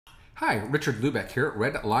Hi, Richard Luebeck here at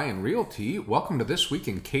Red Lion Realty. Welcome to This Week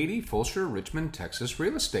in Katy, Fulshear, Richmond, Texas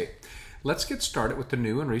Real Estate. Let's get started with the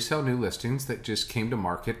new and resale new listings that just came to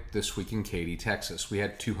market this week in Katy, Texas. We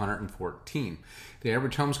had 214. The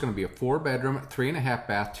average home is going to be a 4-bedroom, 3.5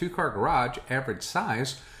 bath, 2-car garage, average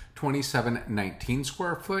size 2719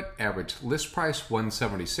 square foot, average list price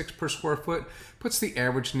 $176 per square foot, puts the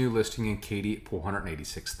average new listing in Katy at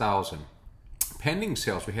 $486,000. Pending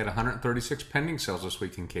sales, we had 136 pending sales this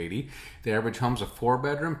week in Katy. The average home's a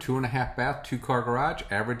 4-bedroom, 2.5 bath, 2-car garage,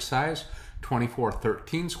 average size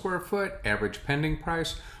 2413 square foot, average pending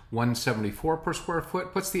price $174 per square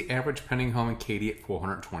foot, puts the average pending home in Katy at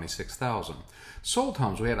 $426,000. Sold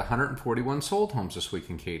homes, we had 141 sold homes this week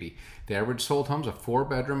in Katy. The average sold home's a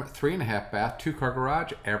 4-bedroom, 3.5 bath, 2-car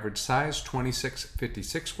garage, average size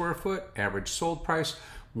 2656 square foot, average sold price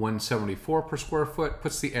 $174 per square foot,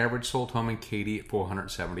 puts the average sold home in Katy at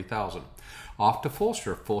 $470,000. Off to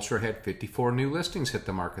Fulshear. Fulshear had 54 new listings hit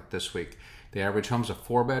the market this week. The average home's a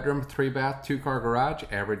 4-bedroom, 3-bath, 2-car garage,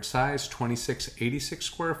 average size 2686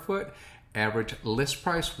 square foot, average list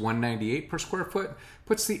price $198 per square foot,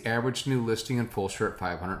 puts the average new listing in Fulshear at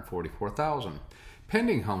 $544,000.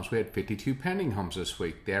 Pending homes, we had 52 pending homes this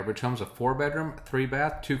week. The average home's a 4-bedroom,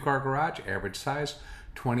 3-bath, 2-car garage, average size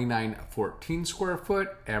 2914 square foot,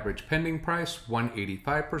 average pending price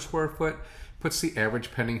 $185 per square foot, puts the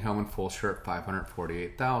average pending home in Fulshear at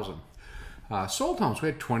 $548,000. Sold homes, we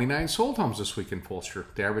had 29 sold homes this week in Fulshear.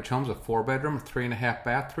 The average home's a 4-bedroom, 3.5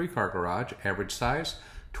 bath, 3-car garage, average size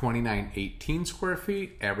 2918 square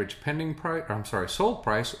feet, average pending price, sold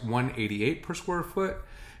price $188 per square foot,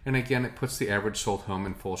 and again it puts the average sold home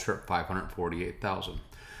in Fulshear at $548,000.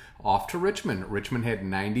 Off to Richmond. Richmond had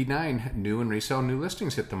 99 new and resale new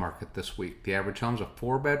listings hit the market this week. The average home's a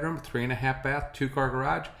 4-bedroom, 3.5 bath, 2-car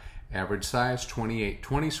garage, average size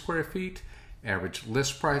 2820 square feet, average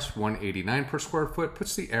list price $189 per square foot,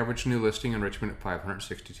 puts the average new listing in Richmond at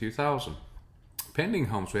 $562,000. Pending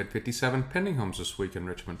homes, we had 57 pending homes this week in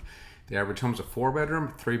Richmond. The average home's a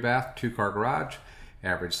 4-bedroom, 3-bath, 2-car garage,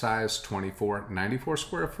 average size 2494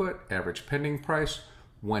 square foot, average pending price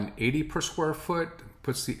 $180 per square foot,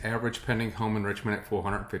 puts the average pending home in Richmond at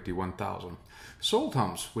 $451,000. Sold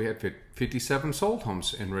homes, we had 57 sold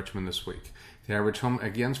homes in Richmond this week. The average home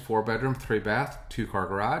again is 4-bedroom, 3-bath, 2-car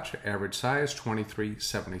garage, average size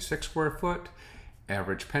 2376 square foot,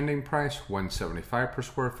 average pending price $175 per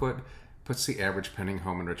square foot, puts the average pending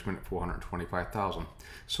home in Richmond at $425,000.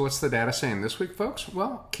 So what's the data saying this week, folks?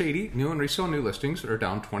 Well, Katy, new and resale new listings are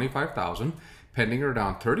down 25,000, pending are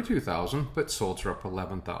down 32,000, but solds are up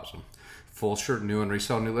 11,000. Fulshear new and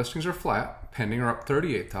resale new listings are flat, pending are up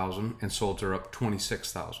 38,000, and solds are up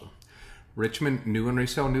 26,000. Richmond new and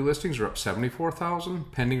resale new listings are up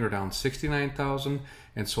 74,000, pending are down 69,000,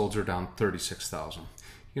 and solds are down 36,000.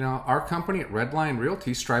 You know, our company at Red Lion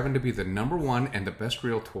Realty is striving to be the #1 and the best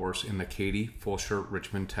realtors in the Katy, Fulshear,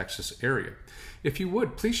 Richmond, Texas area. If you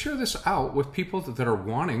would, please share this out with people that are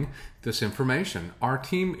wanting this information. Our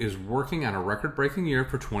team is working on a record-breaking year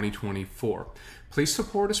for 2024. Please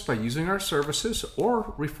support us by using our services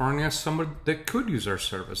or referring us someone that could use our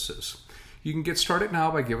services. You can get started now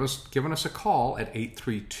by giving us a call at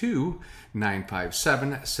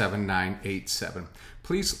 832-957-7987.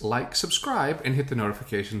 Please like, subscribe, and hit the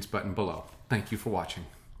notifications button below. Thank you for watching.